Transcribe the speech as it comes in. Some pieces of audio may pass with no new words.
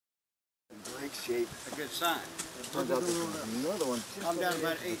nice shape. A good sign. Turns out there's another one. I'm down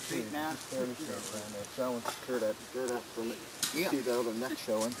about 8 feet now. That one's cleared up from it. You see the other neck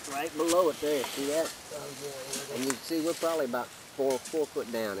showing. Right below it there, see that? And you can see we're probably about 4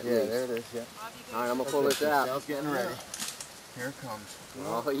 foot down at least. Yeah, there it is, yeah. All right, I'm going to pull this out. Sal's getting ready. Here it comes.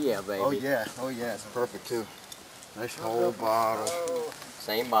 Oh yeah, baby. Oh yeah, it's perfect too. Nice whole bottle.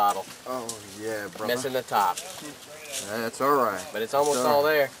 Same bottle. Oh yeah, brother. Missing the top. That's alright. But it's almost all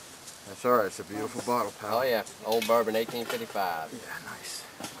there. That's alright, it's a beautiful bottle, pal. Oh yeah, old bourbon, 1855. Yeah, nice.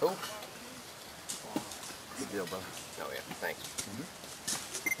 Cool. Good deal, brother. Oh yeah, thanks.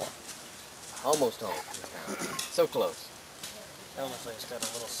 Almost home. So close. That almost like it's got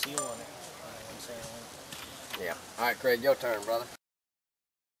a little seal on it. Yeah. All right, Craig, your turn, brother.